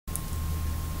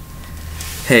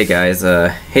Hey guys,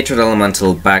 Hatred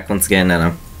Elemental back once again,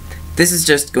 and this is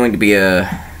just going to be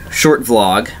a short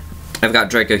vlog. I've got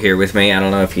Draco here with me. I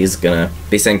don't know if he's gonna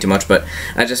be saying too much, but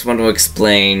I just want to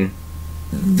explain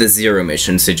the Zero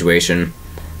Mission situation.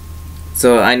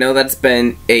 So I know that's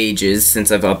been ages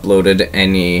since I've uploaded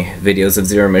any videos of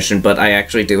Zero Mission, but I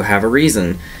actually do have a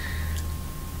reason.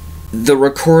 The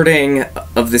recording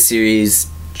of the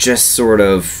series just sort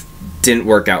of didn't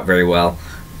work out very well.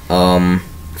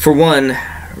 For one,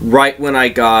 right when I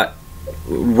got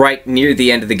right near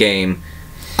the end of the game,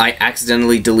 I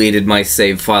accidentally deleted my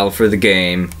save file for the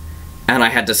game, and I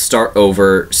had to start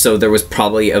over, so there was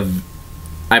probably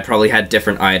I probably had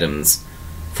different items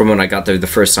from when I got there the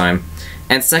first time.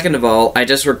 And second of all, I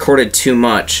just recorded too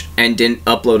much and didn't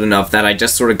upload enough that I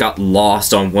just sort of got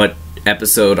lost on what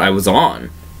episode I was on.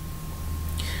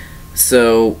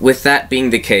 So, with that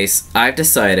being the case, I've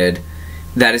decided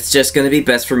that it's just going to be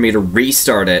best for me to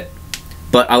restart it,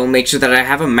 but I will make sure that I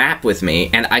have a map with me,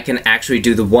 and I can actually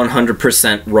do the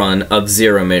 100% run of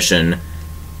Zero Mission,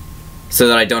 so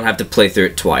that I don't have to play through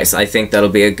it twice. I think that'll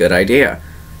be a good idea.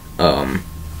 I've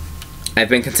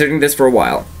been considering this for a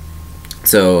while,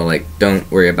 so, like, don't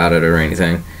worry about it or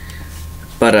anything.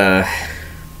 But,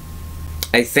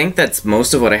 I think that's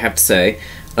most of what I have to say.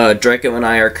 Draco and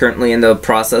I are currently in the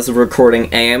process of recording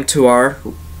AM2R.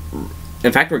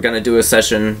 In fact, we're going to do a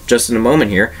session just in a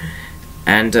moment here,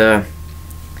 and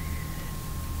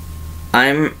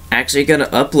I'm actually going to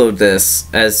upload this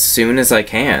as soon as I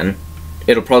can.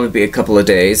 It'll probably be a couple of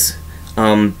days.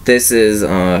 This is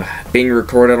being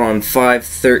recorded on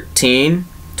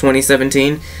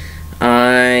 5/13/2017.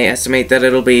 I estimate that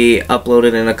it'll be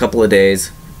uploaded in a couple of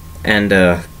days, and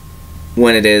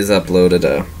when it is uploaded,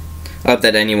 I hope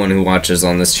that anyone who watches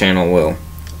on this channel will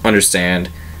understand.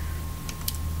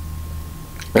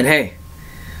 And hey,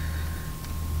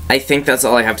 I think that's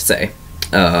all I have to say.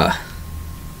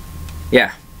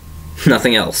 Yeah,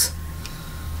 nothing else.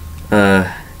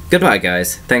 Goodbye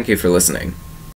guys, thank you for listening.